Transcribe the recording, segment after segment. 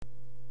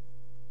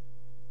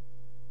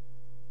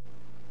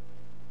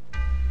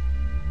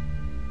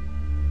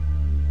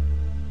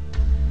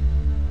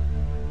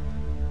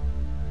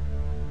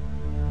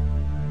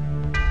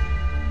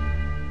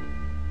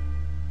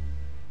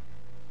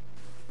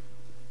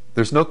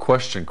There's no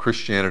question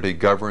Christianity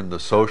governed the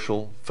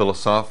social,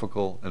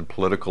 philosophical, and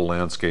political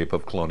landscape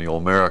of colonial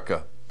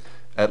America.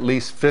 At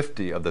least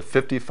 50 of the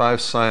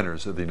 55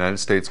 signers of the United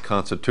States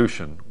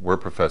Constitution were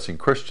professing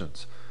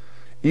Christians.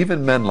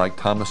 Even men like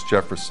Thomas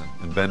Jefferson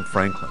and Ben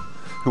Franklin,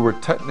 who were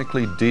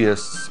technically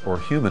deists or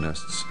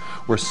humanists,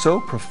 were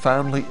so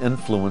profoundly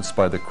influenced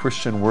by the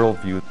Christian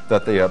worldview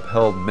that they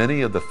upheld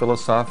many of the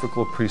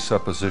philosophical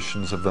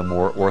presuppositions of the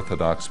more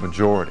orthodox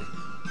majority.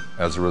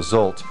 As a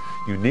result,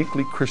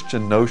 uniquely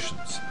Christian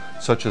notions,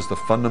 such as the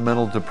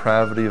fundamental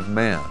depravity of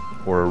man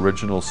or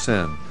original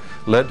sin,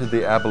 led to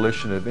the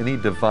abolition of any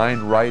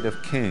divine right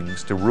of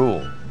kings to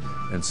rule,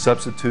 and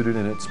substituted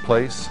in its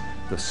place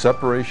the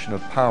separation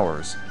of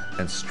powers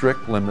and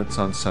strict limits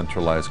on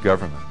centralized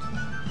government.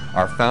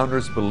 Our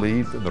founders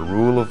believed in the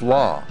rule of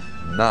law,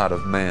 not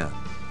of man.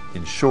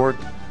 In short,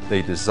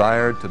 they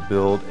desired to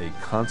build a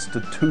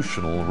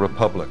constitutional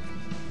republic.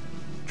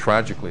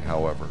 Tragically,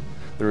 however,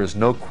 there is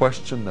no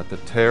question that the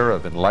tare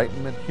of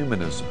Enlightenment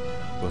humanism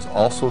was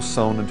also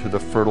sown into the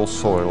fertile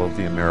soil of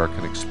the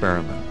American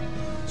experiment.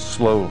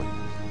 Slowly,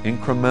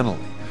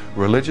 incrementally,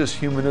 religious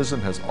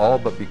humanism has all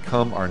but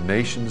become our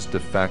nation's de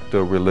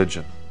facto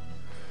religion.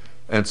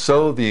 And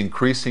so the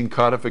increasing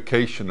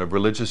codification of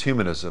religious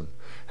humanism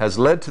has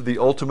led to the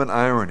ultimate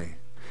irony.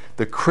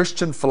 The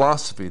Christian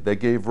philosophy that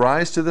gave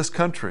rise to this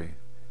country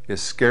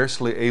is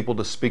scarcely able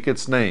to speak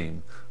its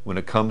name when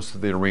it comes to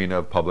the arena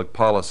of public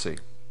policy.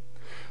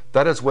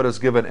 That is what has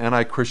given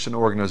anti-Christian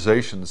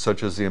organizations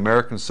such as the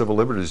American Civil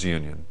Liberties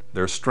Union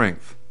their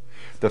strength.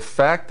 The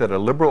fact that a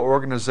liberal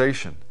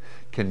organization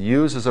can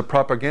use as a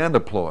propaganda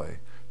ploy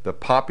the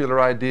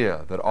popular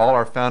idea that all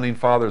our founding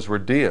fathers were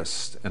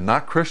deists and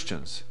not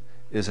Christians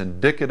is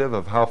indicative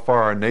of how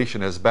far our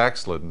nation has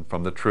backslidden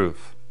from the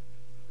truth.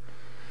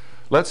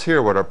 Let's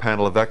hear what our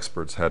panel of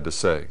experts had to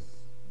say.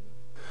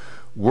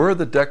 Were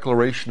the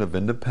Declaration of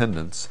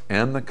Independence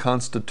and the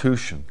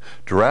Constitution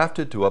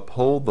drafted to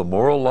uphold the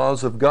moral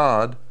laws of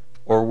God,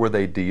 or were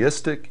they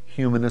deistic,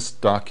 humanist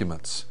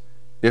documents?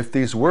 If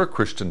these were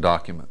Christian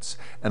documents,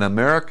 and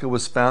America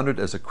was founded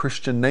as a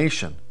Christian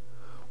nation,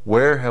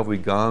 where have we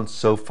gone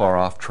so far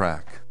off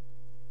track?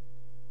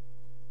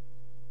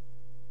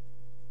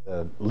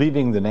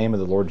 Leaving the name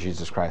of the Lord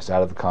Jesus Christ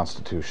out of the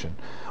Constitution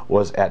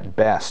was at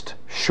best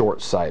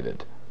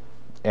short-sighted.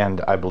 And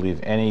I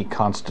believe any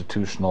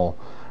constitutional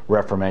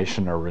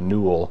reformation or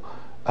renewal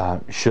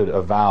should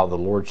avow the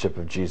lordship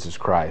of Jesus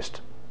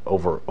Christ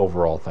over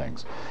all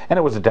things. And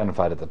it was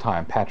identified at the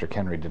time. Patrick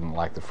Henry didn't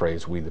like the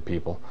phrase "we the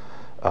people."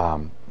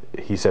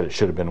 He said it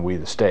should have been "we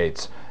the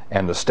states."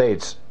 And the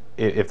states,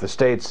 if the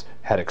states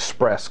had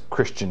expressed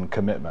Christian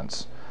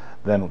commitments,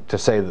 then to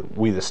say that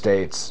 "we the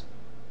states"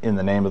 in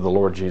the name of the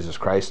Lord Jesus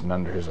Christ and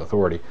under his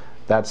authority,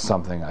 that's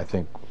something I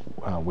think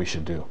we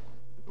should do.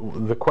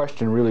 The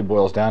question really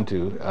boils down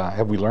to,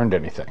 have we learned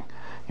anything?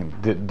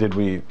 Did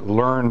we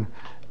learn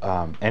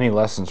any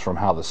lessons from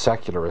how the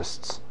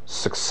secularists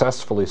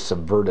successfully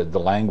subverted the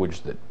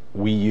language that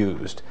we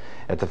used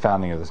at the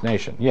founding of this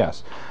nation?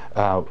 Yes.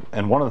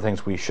 And one of the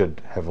things we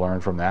should have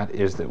learned from that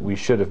is that we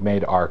should have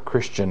made our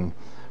Christian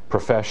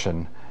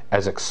profession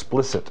as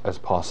explicit as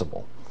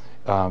possible.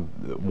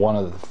 One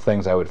of the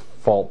things I would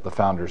fault the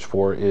founders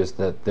for is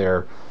that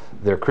their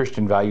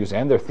Christian values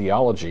and their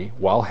theology,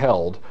 while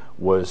held,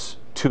 was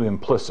too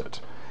implicit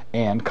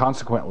and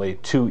consequently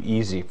too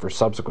easy for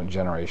subsequent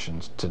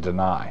generations to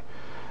deny.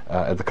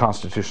 At the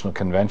Constitutional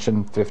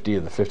Convention, 50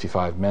 of the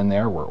 55 men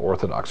there were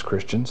Orthodox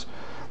Christians.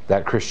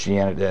 That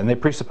Christianity, and they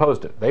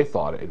presupposed it. They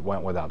thought it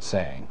went without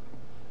saying.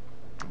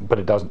 But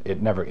it doesn't.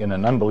 It never, in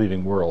an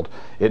unbelieving world,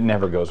 it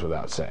never goes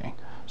without saying.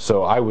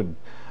 So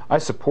I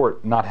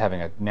support not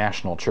having a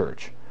national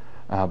church,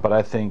 but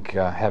I think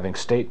having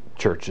state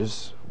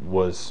churches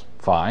was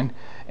fine,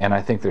 and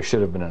I think there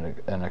should have been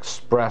an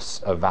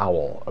express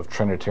avowal of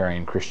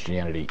Trinitarian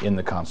Christianity in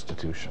the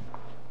Constitution.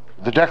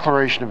 The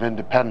Declaration of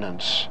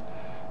Independence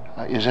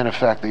is in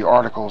effect the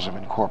Articles of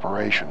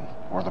Incorporation,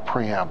 or the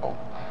preamble,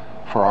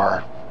 for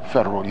our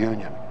federal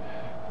union.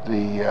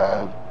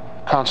 The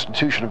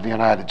Constitution of the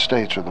United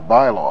States, or the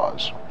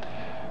bylaws.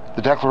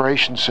 The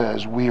Declaration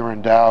says we are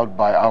endowed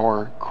by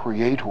our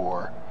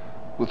Creator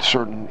with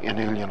certain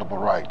inalienable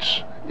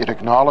rights. It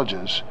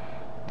acknowledges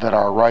that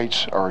our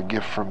rights are a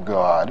gift from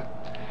God,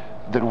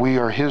 that we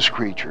are His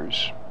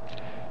creatures,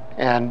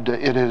 and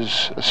it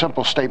is a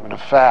simple statement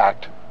of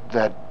fact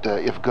that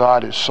if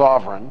God is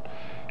sovereign,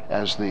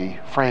 as the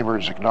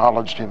framers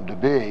acknowledged Him to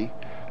be,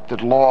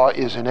 that law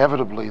is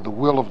inevitably the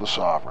will of the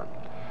sovereign.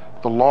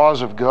 The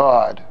laws of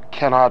God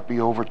cannot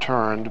be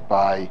overturned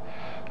by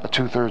a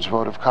two-thirds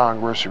vote of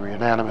Congress or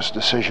unanimous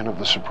decision of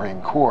the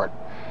Supreme Court.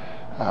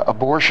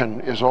 Abortion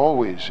is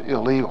always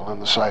illegal in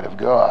the sight of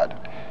God.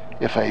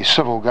 If a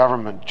civil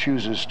government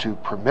chooses to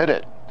permit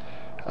it,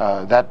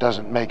 that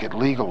doesn't make it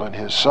legal in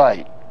His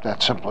sight.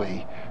 That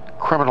simply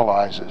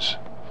criminalizes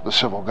the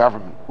civil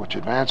government which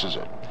advances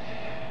it.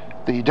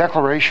 The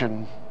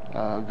Declaration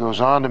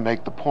goes on to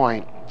make the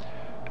point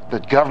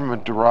that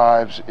government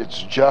derives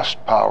its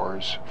just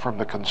powers from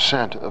the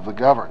consent of the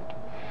governed.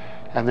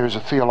 And there's a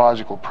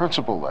theological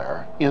principle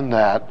there in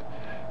that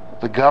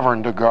the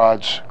governed are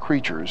God's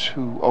creatures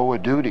who owe a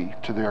duty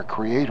to their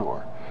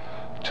Creator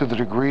to the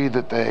degree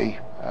that they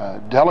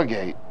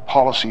delegate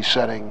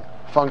policy-setting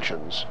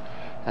functions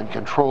and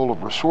control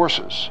of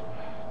resources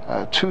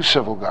to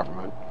civil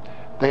government.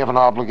 They have an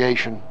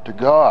obligation to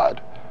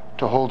God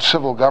to hold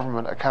civil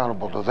government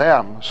accountable to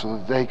them so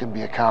that they can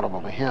be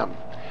accountable to Him.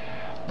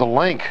 The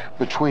link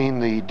between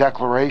the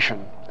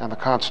Declaration and the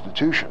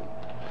Constitution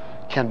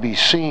can be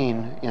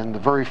seen in the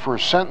very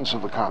first sentence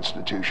of the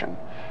Constitution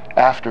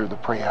after the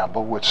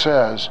preamble, which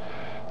says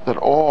that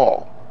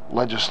all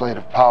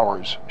legislative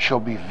powers shall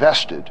be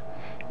vested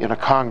in a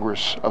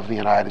Congress of the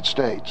United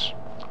States.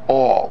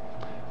 All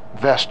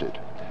vested,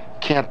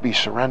 can't be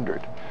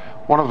surrendered.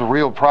 One of the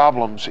real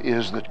problems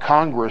is that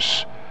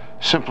Congress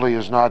simply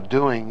is not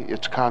doing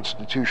its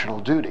constitutional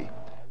duty.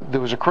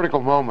 There was a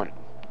critical moment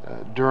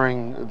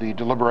during the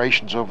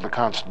deliberations over the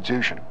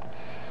Constitution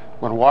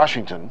when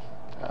Washington,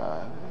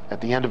 at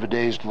the end of a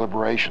day's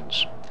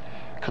deliberations,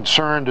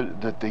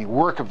 concerned that the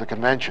work of the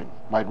convention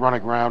might run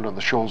aground on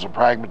the shoals of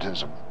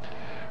pragmatism,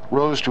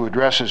 rose to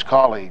address his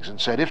colleagues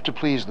and said, "If to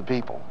please the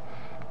people,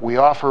 we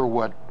offer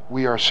what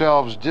we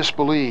ourselves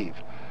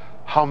disbelieve,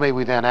 how may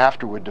we then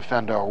afterward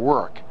defend our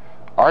work?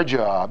 Our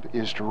job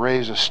is to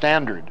raise a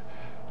standard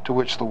to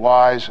which the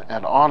wise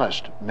and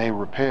honest may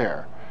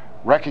repair,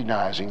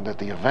 recognizing that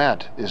the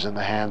event is in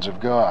the hands of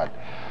God."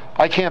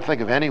 I can't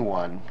think of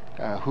anyone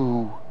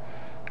who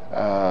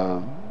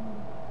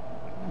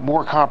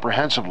more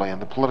comprehensively in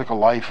the political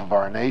life of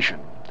our nation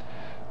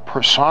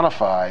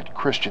personified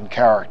Christian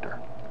character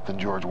than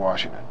George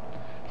Washington.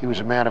 He was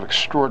a man of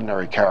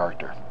extraordinary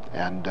character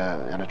and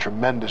a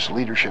tremendous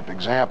leadership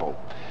example.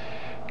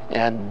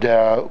 And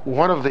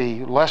one of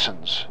the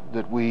lessons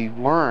that we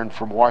learned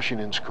from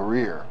Washington's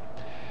career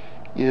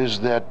is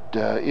that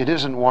it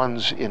isn't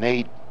one's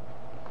innate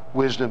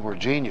wisdom or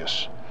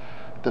genius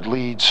that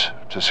leads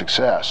to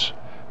success.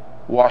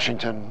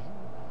 Washington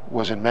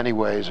was in many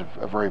ways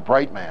a very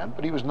bright man,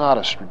 but he was not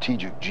a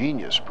strategic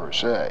genius per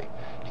se.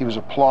 He was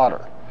a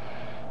plotter.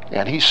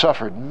 And he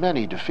suffered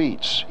many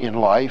defeats in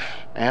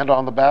life and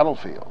on the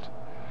battlefield.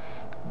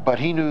 But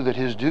he knew that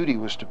his duty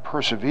was to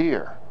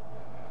persevere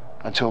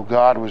until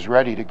God was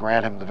ready to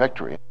grant him the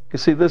victory. You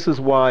see, this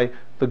is why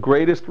the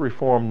greatest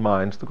Reformed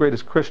minds, the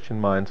greatest Christian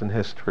minds in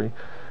history,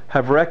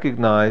 have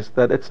recognized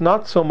that it's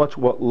not so much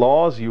what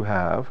laws you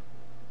have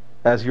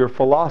as your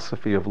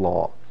philosophy of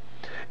law.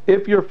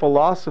 If your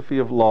philosophy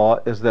of law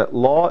is that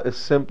law is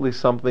simply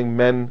something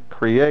men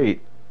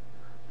create,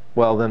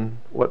 well then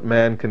what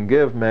man can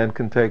give, man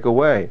can take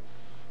away.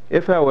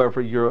 If, however,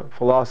 your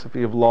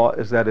philosophy of law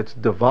is that it's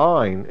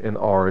divine in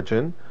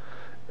origin,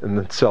 and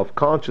then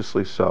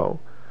self-consciously so,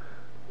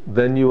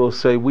 then you will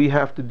say we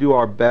have to do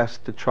our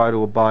best to try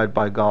to abide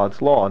by God's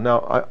law.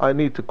 Now, I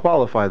need to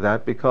qualify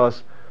that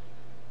because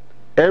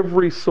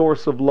every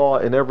source of law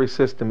in every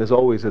system is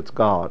always its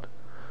God.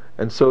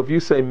 And so if you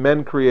say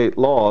men create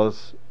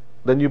laws,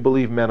 then you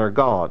believe men are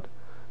God,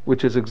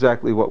 which is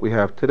exactly what we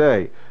have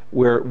today,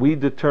 where we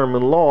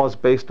determine laws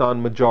based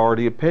on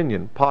majority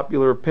opinion,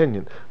 popular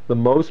opinion. The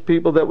most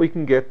people that we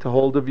can get to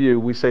hold a view,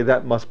 we say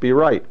that must be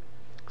right.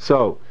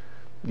 So,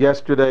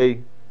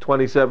 yesterday,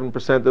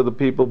 27% of the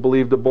people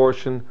believed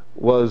abortion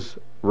was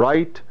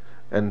right,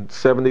 and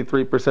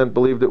 73%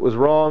 believed it was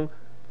wrong,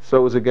 so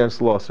it was against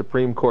the law.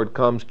 Supreme Court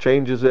comes,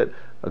 changes it,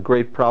 a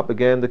great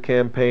propaganda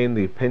campaign,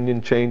 the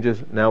opinion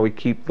changes, now we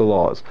keep the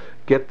laws.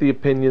 Get the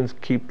opinions,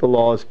 keep the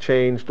laws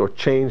changed, or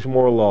change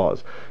more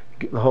laws.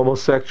 The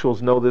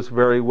homosexuals know this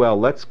very well.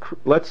 Let's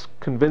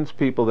convince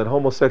people that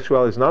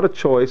homosexuality is not a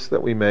choice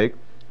that we make,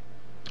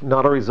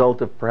 not a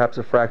result of perhaps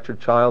a fractured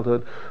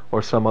childhood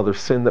or some other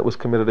sin that was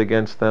committed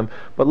against them,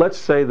 but let's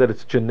say that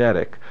it's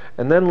genetic,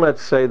 and then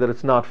let's say that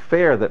it's not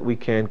fair that we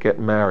can't get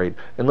married,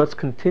 and let's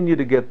continue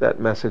to get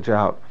that message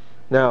out.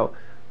 Now,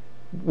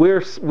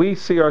 we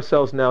see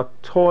ourselves now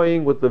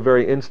toying with the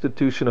very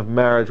institution of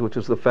marriage, which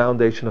is the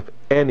foundation of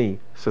any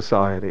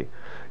society.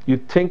 You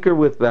tinker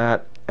with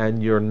that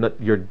and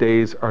your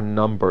days are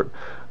numbered.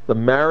 The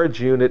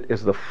marriage unit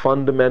is the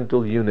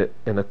fundamental unit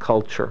in a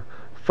culture.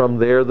 From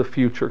there the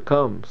future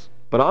comes.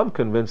 But I'm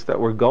convinced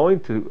that we're going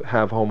to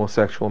have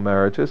homosexual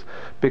marriages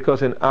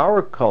because in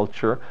our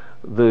culture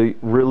the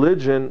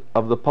religion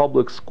of the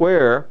public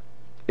square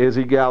is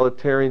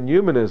egalitarian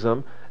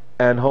humanism,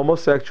 and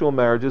homosexual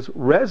marriages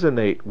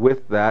resonate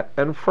with that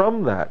and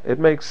from that. It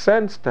makes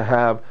sense to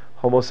have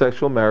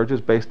homosexual marriages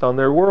based on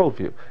their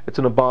worldview. It's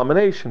an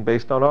abomination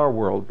based on our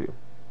worldview.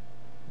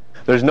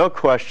 There's no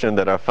question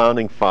that our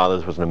founding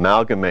fathers was an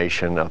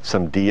amalgamation of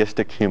some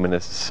deistic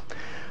humanists,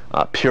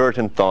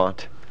 Puritan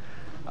thought,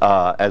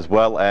 as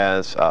well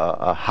as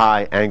a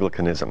high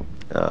Anglicanism,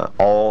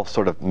 all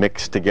sort of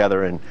mixed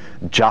together and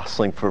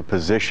jostling for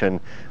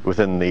position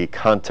within the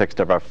context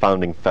of our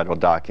founding federal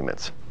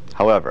documents.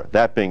 However,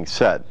 that being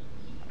said,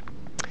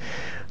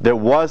 there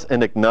was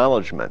an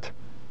acknowledgement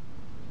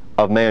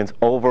of man's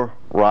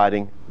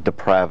overriding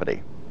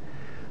depravity.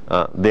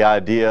 The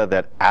idea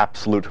that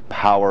absolute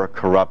power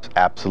corrupts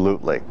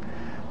absolutely.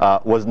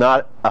 was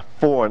not a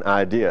foreign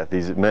idea,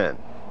 these men.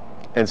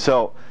 And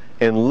so,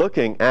 in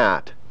looking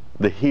at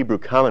the Hebrew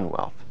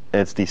Commonwealth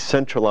and its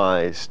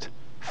decentralized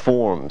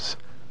forms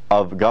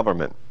of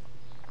government,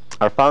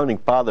 our founding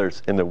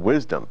fathers, in their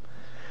wisdom,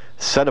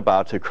 set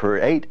about to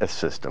create a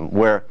system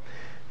where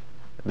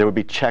there would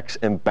be checks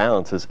and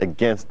balances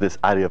against this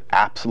idea of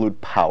absolute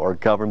power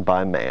governed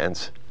by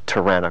man's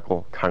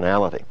tyrannical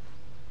carnality.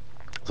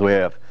 So we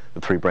have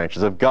the three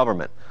branches of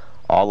government,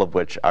 all of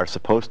which are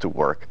supposed to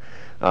work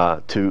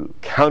to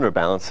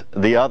counterbalance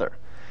the other,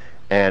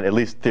 and at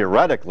least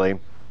theoretically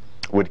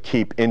would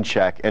keep in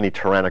check any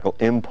tyrannical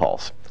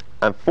impulse.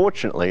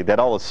 Unfortunately, that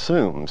all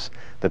assumes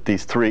that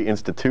these three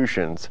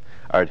institutions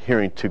are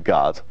adhering to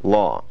God's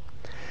law.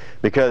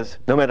 Because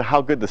no matter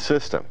how good the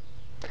system,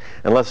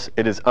 unless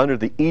it is under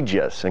the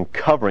aegis and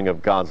covering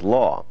of God's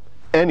law,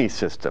 any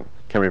system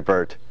can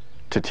revert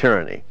to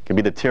tyranny. It can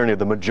be the tyranny of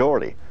the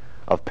majority,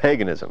 of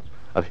paganism,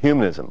 of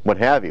humanism, what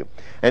have you.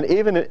 And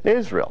even in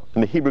Israel,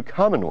 in the Hebrew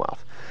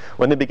Commonwealth,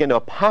 when they began to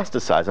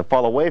apostatize and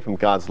fall away from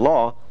God's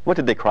law, what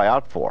did they cry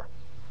out for?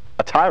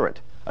 A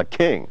tyrant, a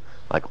king,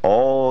 like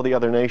all the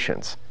other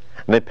nations.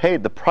 And they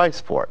paid the price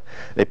for it.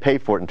 They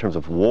paid for it in terms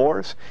of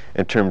wars,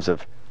 in terms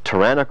of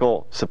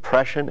tyrannical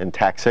suppression and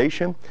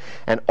taxation,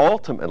 and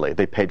ultimately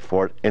they paid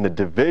for it in the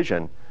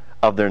division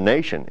of their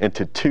nation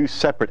into two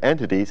separate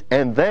entities,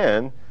 and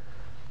then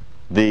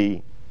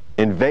the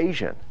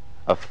invasion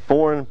of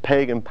foreign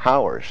pagan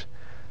powers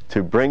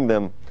to bring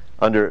them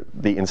under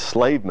the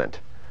enslavement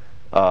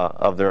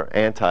of their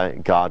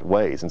anti-God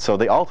ways. And so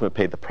they ultimately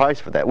paid the price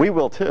for that. We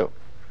will too,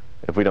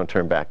 if we don't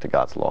turn back to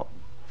God's law.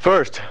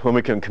 First, when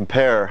we can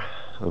compare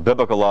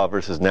biblical law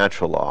versus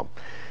natural law,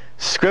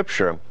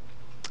 Scripture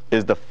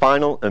is the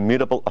final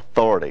immutable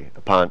authority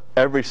upon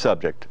every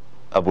subject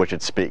of which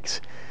it speaks.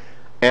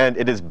 And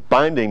it is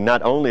binding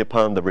not only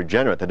upon the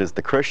regenerate, that is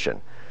the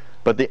Christian,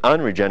 but the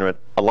unregenerate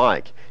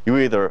alike. You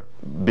either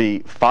be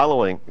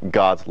following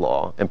God's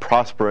law and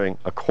prospering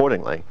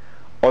accordingly,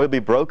 or you'll be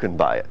broken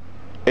by it.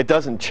 It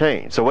doesn't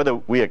change. So whether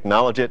we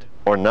acknowledge it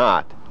or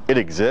not, it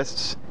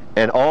exists,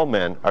 and all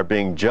men are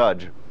being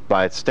judged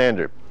by its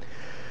standard.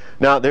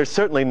 Now, there's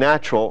certainly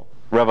natural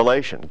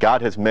revelation.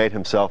 God has made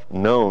himself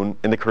known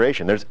in the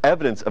creation. There's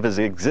evidence of his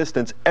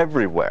existence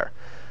everywhere.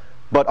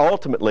 But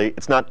ultimately,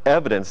 it's not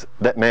evidence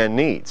that man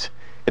needs.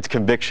 It's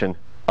conviction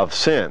of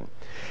sin.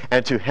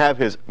 And to have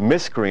his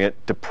miscreant,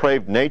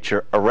 depraved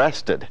nature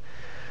arrested.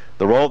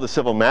 The role of the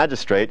civil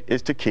magistrate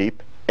is to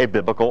keep a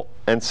biblical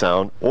and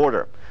sound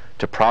order,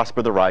 to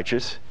prosper the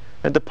righteous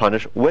and to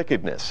punish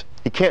wickedness.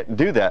 He can't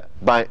do that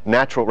by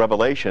natural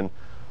revelation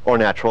or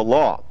natural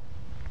law.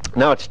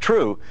 Now, it's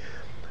true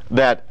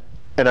that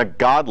in a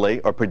godly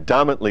or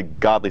predominantly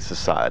godly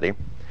society,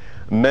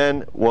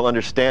 men will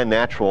understand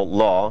natural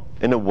law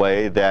in a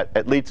way that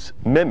at least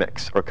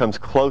mimics or comes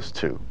close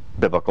to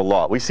biblical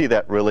law. We see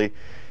that really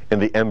in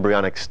the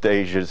embryonic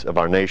stages of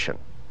our nation.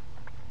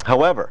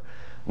 However,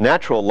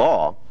 natural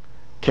law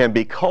can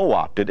be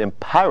co-opted and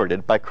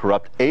pirated by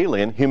corrupt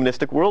alien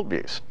humanistic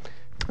worldviews.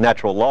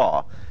 Natural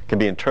law can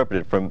be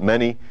interpreted from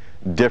many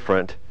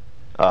different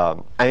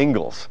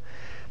angles,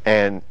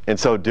 and in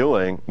so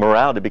doing,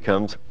 morality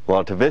becomes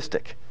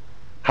relativistic.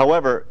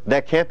 However,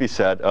 that can't be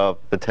said of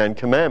the Ten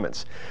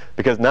Commandments,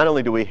 because not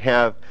only do we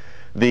have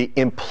the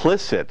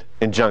implicit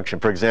injunction,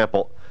 for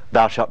example,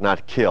 thou shalt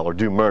not kill or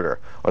do murder,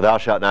 or thou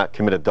shalt not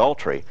commit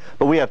adultery,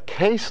 but we have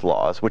case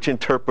laws which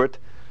interpret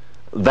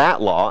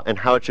that law and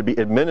how it should be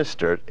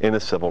administered in the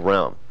civil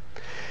realm.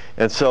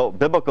 And so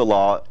biblical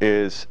law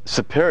is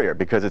superior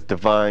because it's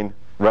divine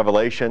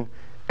revelation,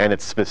 and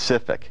it's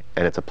specific,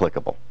 and it's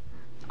applicable.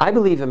 I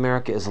believe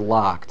America is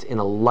locked in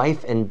a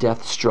life and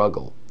death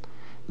struggle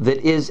that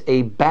is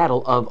a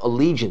battle of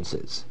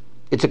allegiances.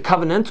 It's a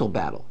covenantal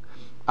battle.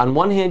 On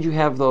one hand, you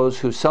have those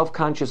who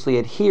self-consciously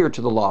adhere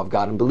to the law of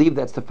God and believe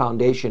that's the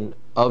foundation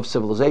of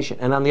civilization.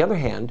 And on the other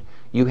hand,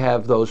 you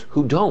have those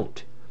who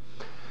don't.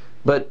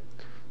 But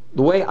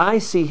the way I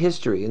see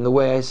history and the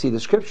way I see the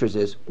scriptures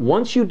is,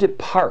 once you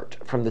depart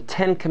from the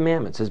Ten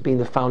Commandments as being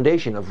the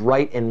foundation of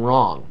right and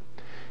wrong,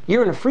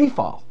 you're in a free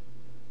fall.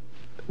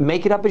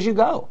 Make it up as you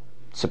go.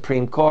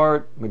 Supreme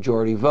Court,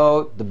 majority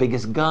vote, the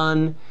biggest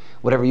gun,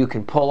 whatever you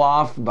can pull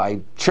off by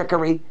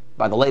trickery,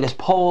 by the latest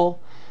poll.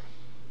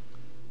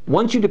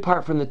 Once you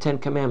depart from the Ten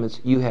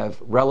Commandments, you have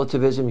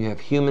relativism, you have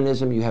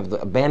humanism, you have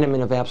the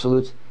abandonment of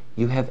absolutes,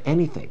 you have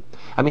anything.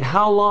 I mean,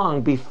 how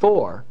long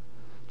before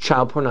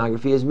child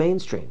pornography is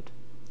mainstreamed?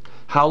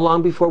 How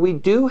long before we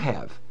do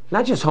have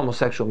not just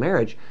homosexual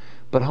marriage,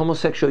 but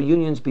homosexual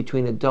unions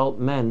between adult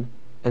men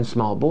and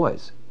small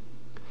boys?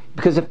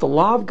 Because if the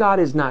law of God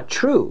is not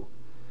true,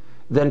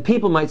 then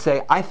people might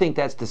say, I think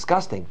that's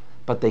disgusting,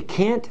 but they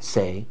can't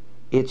say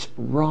it's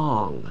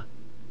wrong.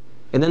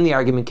 And then the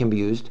argument can be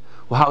used,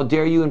 well, how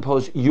dare you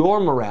impose your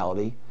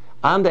morality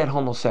on that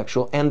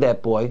homosexual and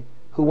that boy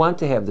who want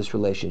to have this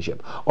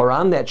relationship, or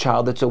on that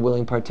child that's a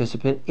willing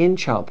participant in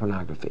child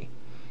pornography.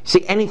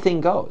 See,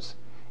 anything goes.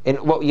 And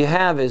what you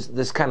have is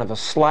this kind of a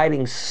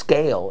sliding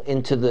scale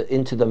into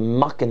the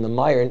muck and the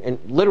mire, and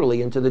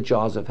literally into the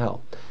jaws of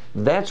hell.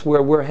 That's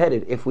where we're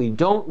headed if we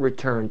don't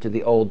return to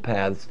the old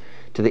paths,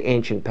 to the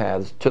ancient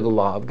paths, to the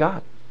law of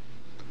God.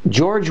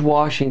 George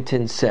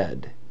Washington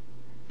said,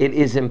 "It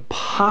is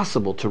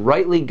impossible to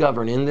rightly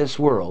govern in this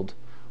world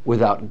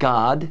without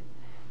God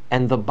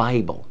and the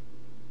Bible."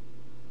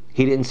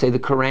 He didn't say the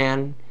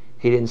Quran.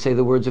 He didn't say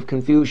the words of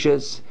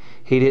Confucius.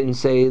 He didn't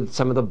say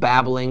some of the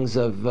babblings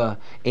of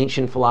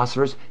ancient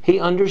philosophers. He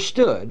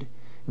understood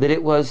that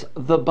it was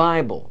the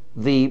Bible,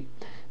 the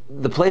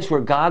place where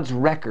God's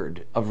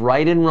record of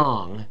right and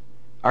wrong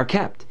are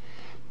kept.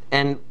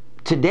 And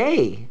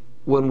today,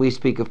 when we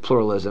speak of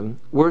pluralism,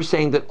 we're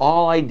saying that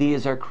all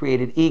ideas are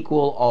created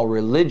equal, all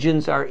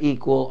religions are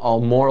equal,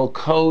 all moral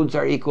codes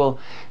are equal.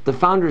 The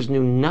founders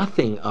knew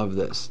nothing of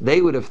this.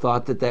 They would have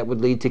thought that that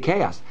would lead to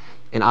chaos.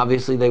 And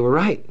obviously they were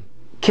right.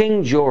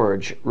 King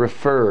George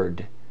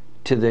referred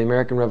to the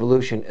American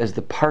Revolution as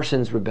the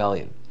Parsons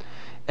Rebellion.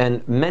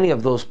 And many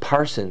of those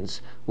Parsons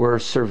were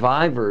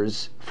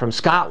survivors from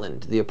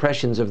Scotland, the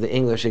oppressions of the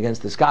English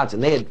against the Scots,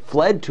 and they had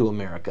fled to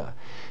America.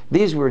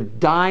 These were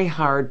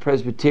die-hard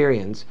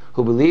Presbyterians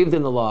who believed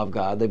in the law of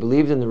God, they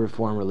believed in the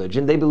Reformed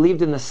religion, they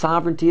believed in the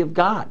sovereignty of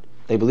God,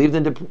 they believed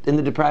in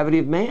the depravity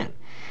of man.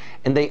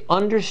 And they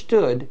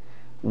understood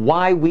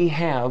why we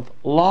have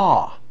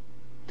law.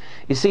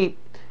 You see,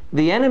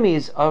 the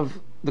enemies of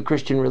the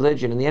Christian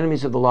religion and the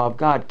enemies of the law of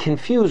God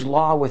confuse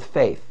law with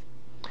faith.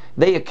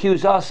 They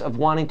accuse us of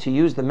wanting to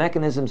use the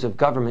mechanisms of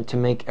government to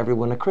make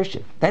everyone a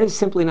Christian. That is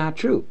simply not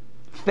true.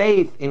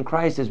 Faith in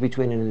Christ is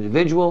between an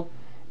individual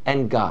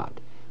and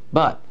God.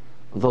 But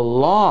the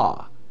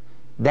law,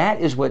 that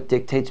is what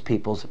dictates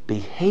people's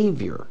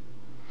behavior.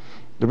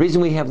 The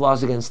reason we have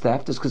laws against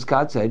theft is because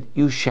God said,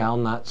 "You shall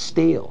not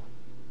steal."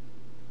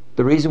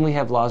 The reason we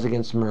have laws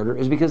against murder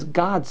is because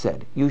God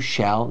said, "You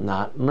shall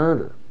not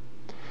murder."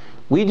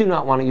 We do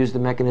not want to use the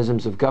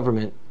mechanisms of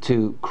government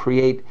to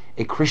create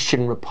a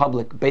Christian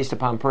republic based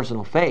upon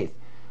personal faith.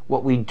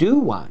 What we do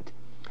want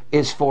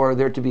is for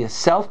there to be a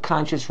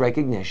self-conscious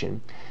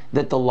recognition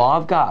that the law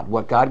of God,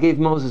 what God gave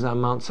Moses on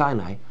Mount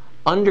Sinai,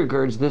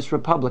 undergirds this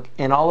republic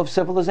and all of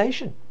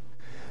civilization.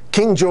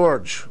 King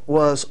George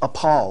was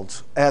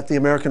appalled at the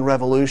American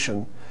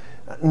Revolution,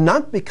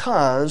 not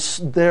because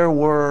there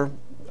were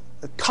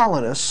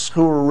colonists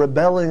who were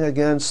rebelling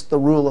against the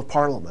rule of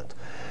Parliament,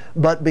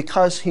 but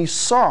because he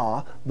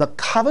saw the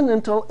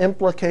covenantal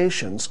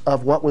implications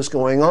of what was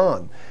going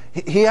on.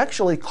 He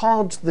actually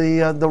called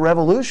the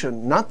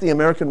revolution, not the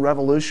American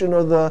Revolution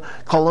or the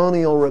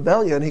colonial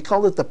rebellion, he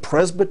called it the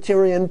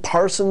Presbyterian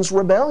Parsons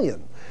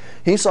Rebellion.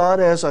 He saw it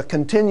as a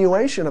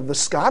continuation of the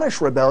Scottish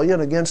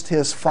rebellion against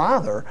his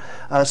father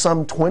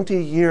some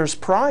 20 years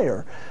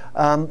prior,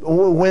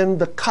 when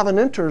the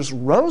Covenanters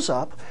rose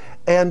up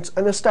and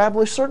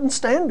established certain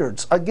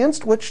standards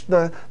against which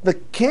the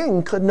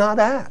king could not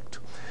act.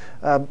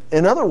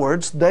 In other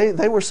words,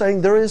 they were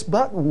saying there is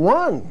but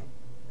one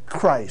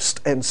Christ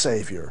and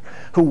Savior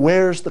who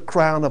wears the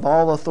crown of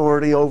all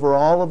authority over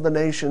all of the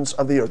nations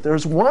of the earth.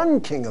 There's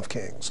one King of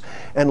Kings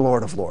and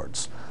Lord of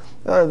Lords.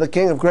 The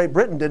King of Great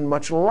Britain didn't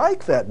much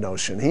like that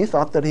notion. He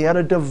thought that he had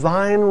a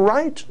divine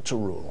right to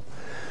rule.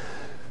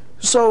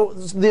 So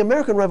the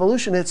American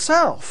Revolution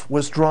itself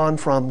was drawn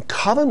from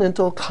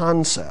covenantal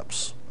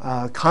concepts,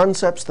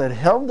 concepts that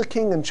held the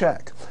king in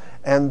check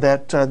and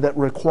that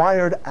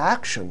required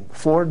action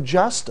for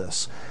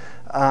justice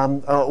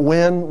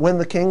when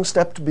the king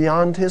stepped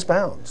beyond his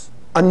bounds.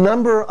 A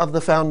number of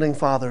the founding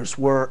fathers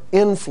were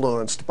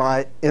influenced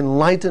by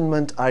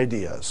Enlightenment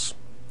ideas,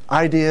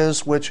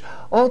 ideas which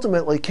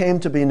ultimately came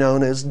to be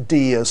known as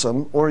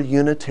deism or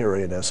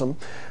Unitarianism.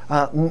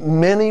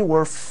 Many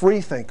were free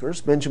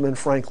thinkers. Benjamin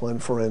Franklin,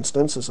 for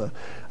instance, is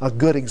a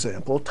good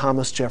example.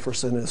 Thomas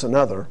Jefferson is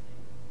another.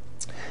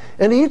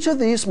 And each of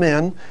these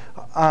men,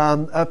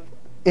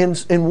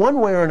 in one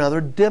way or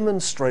another,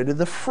 demonstrated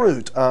the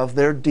fruit of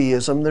their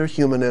deism, their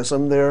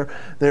humanism,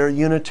 their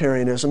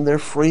Unitarianism, their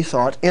free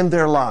thought in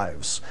their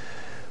lives.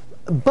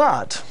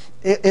 But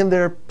in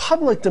their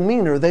public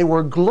demeanor, they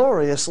were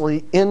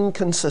gloriously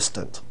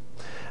inconsistent.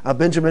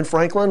 Benjamin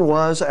Franklin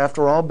was,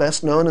 after all,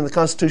 best known in the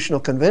Constitutional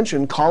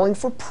Convention, calling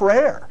for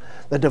prayer.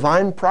 The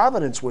divine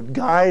providence would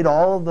guide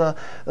all of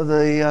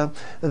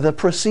the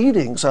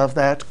proceedings of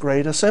that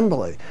great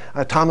assembly.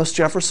 Thomas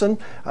Jefferson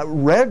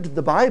read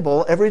the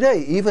Bible every day,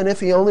 even if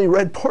he only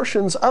read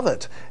portions of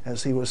it,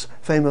 as he was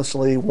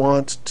famously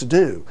wont to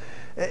do.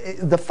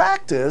 The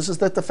fact is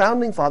that the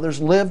Founding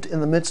Fathers lived in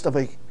the midst of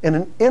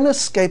an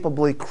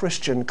inescapably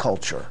Christian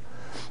culture.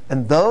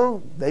 And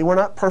though they were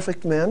not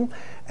perfect men,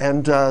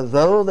 and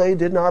though they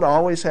did not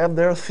always have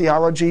their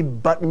theology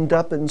buttoned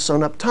up and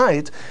sewn up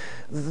tight,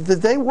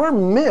 They were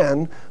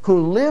men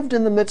who lived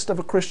in the midst of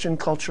a Christian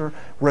culture,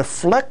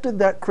 reflected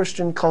that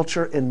Christian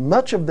culture in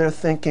much of their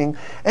thinking,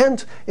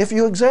 and if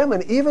you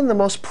examine even the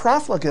most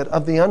profligate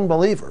of the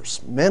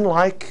unbelievers, men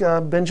like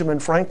Benjamin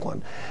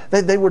Franklin,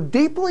 they were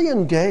deeply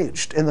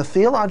engaged in the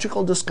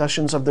theological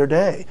discussions of their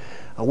day.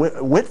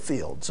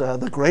 Whitefield,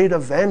 the great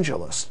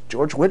evangelist,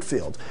 George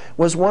Whitefield,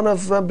 was one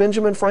of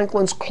Benjamin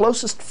Franklin's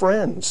closest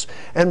friends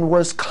and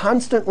was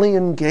constantly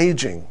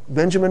engaging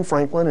Benjamin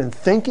Franklin in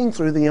thinking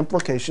through the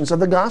implications of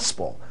the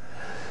gospel.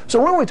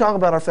 So when we talk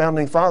about our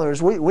founding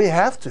fathers, we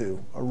have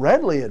to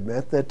readily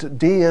admit that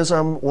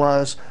deism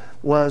was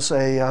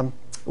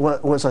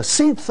a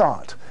seed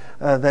thought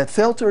that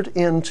filtered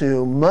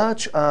into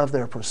much of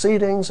their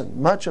proceedings and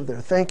much of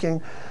their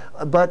thinking.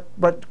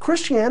 But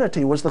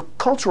Christianity was the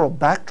cultural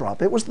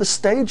backdrop. It was the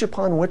stage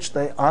upon which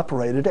they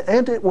operated,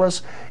 and it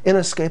was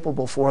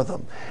inescapable for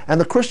them.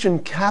 And the Christian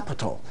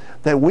capital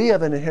that we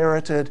have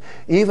inherited,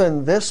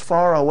 even this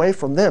far away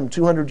from them,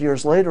 200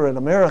 years later in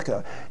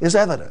America, is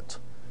evident.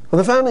 Well,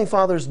 the Founding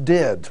Fathers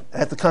did,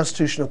 at the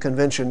Constitutional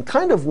Convention,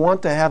 kind of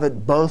want to have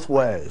it both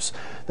ways.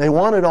 They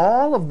wanted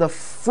all of the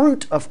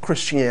fruit of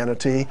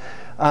Christianity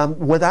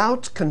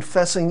without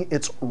confessing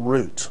its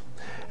root.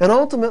 And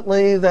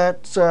ultimately,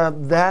 that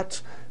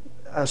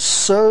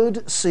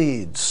sowed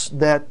seeds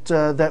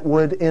that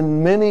would,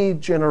 in many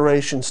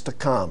generations to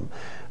come,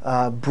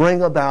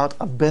 bring about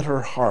a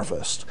bitter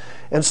harvest.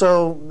 And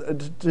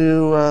so,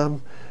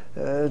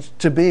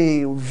 to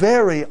be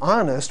very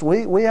honest,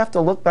 we have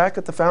to look back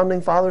at the Founding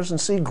Fathers and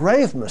see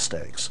grave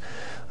mistakes.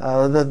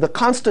 The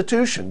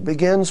Constitution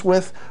begins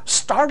with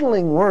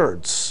startling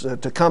words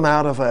to come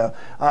out of a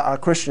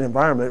Christian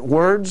environment,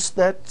 words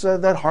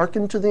that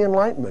hearken to the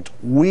Enlightenment.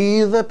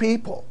 We the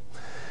people.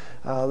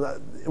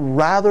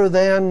 Rather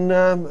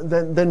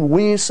than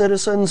we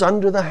citizens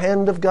under the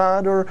hand of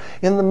God or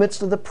in the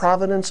midst of the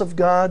providence of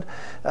God,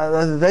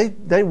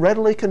 they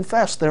readily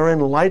confess their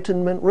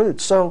Enlightenment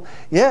roots. So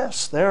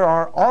yes, there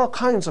are all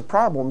kinds of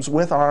problems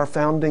with our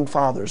Founding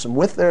Fathers and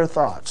with their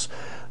thoughts.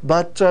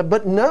 But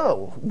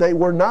no, they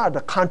were not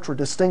a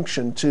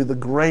contradistinction to the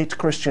great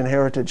Christian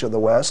heritage of the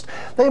West.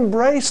 They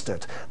embraced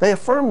it. They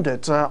affirmed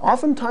it,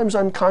 oftentimes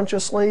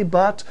unconsciously,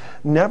 but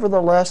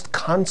nevertheless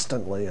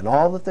constantly in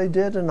all that they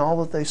did and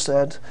all that they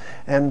said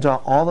and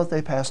all that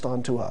they passed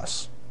on to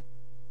us.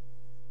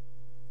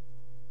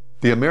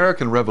 The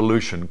American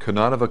Revolution could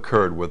not have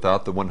occurred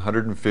without the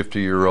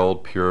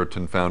 150-year-old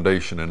Puritan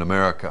foundation in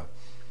America.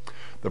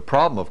 The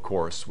problem, of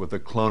course, with the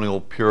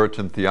colonial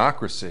Puritan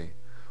theocracy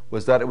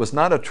was that it was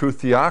not a true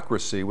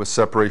theocracy with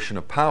separation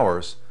of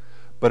powers,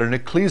 but an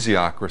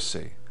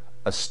ecclesiocracy,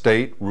 a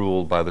state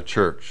ruled by the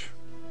church.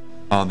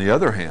 On the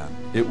other hand,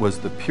 it was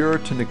the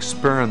Puritan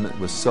experiment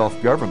with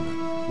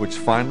self-government which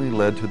finally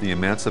led to the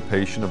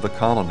emancipation of the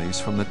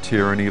colonies from the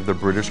tyranny of the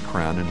British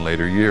Crown in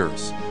later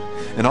years.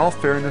 In all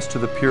fairness to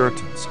the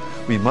Puritans,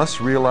 we must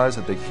realize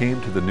that they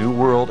came to the New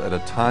World at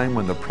a time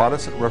when the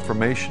Protestant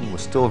Reformation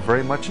was still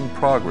very much in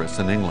progress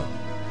in England.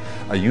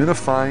 A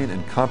unifying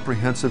and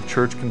comprehensive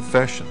church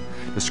confession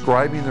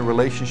describing the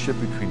relationship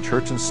between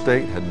church and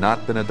state had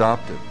not been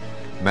adopted.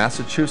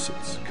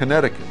 Massachusetts,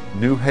 Connecticut,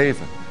 New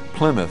Haven,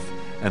 Plymouth,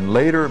 and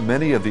later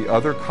many of the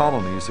other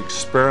colonies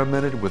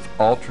experimented with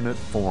alternate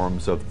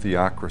forms of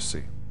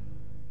theocracy.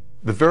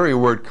 The very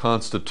word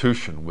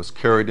Constitution was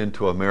carried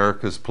into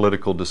America's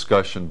political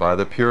discussion by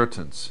the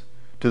Puritans.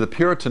 To the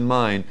Puritan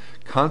mind,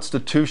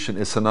 Constitution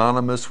is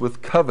synonymous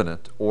with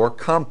covenant or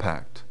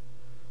compact.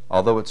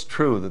 Although it's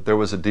true that there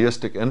was a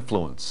deistic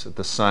influence at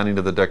the signing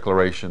of the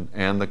Declaration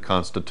and the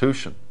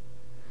Constitution.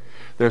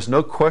 There's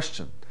no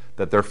question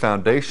that their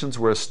foundations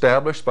were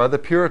established by the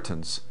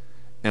Puritans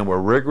and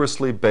were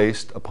rigorously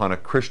based upon a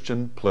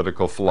Christian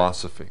political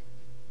philosophy.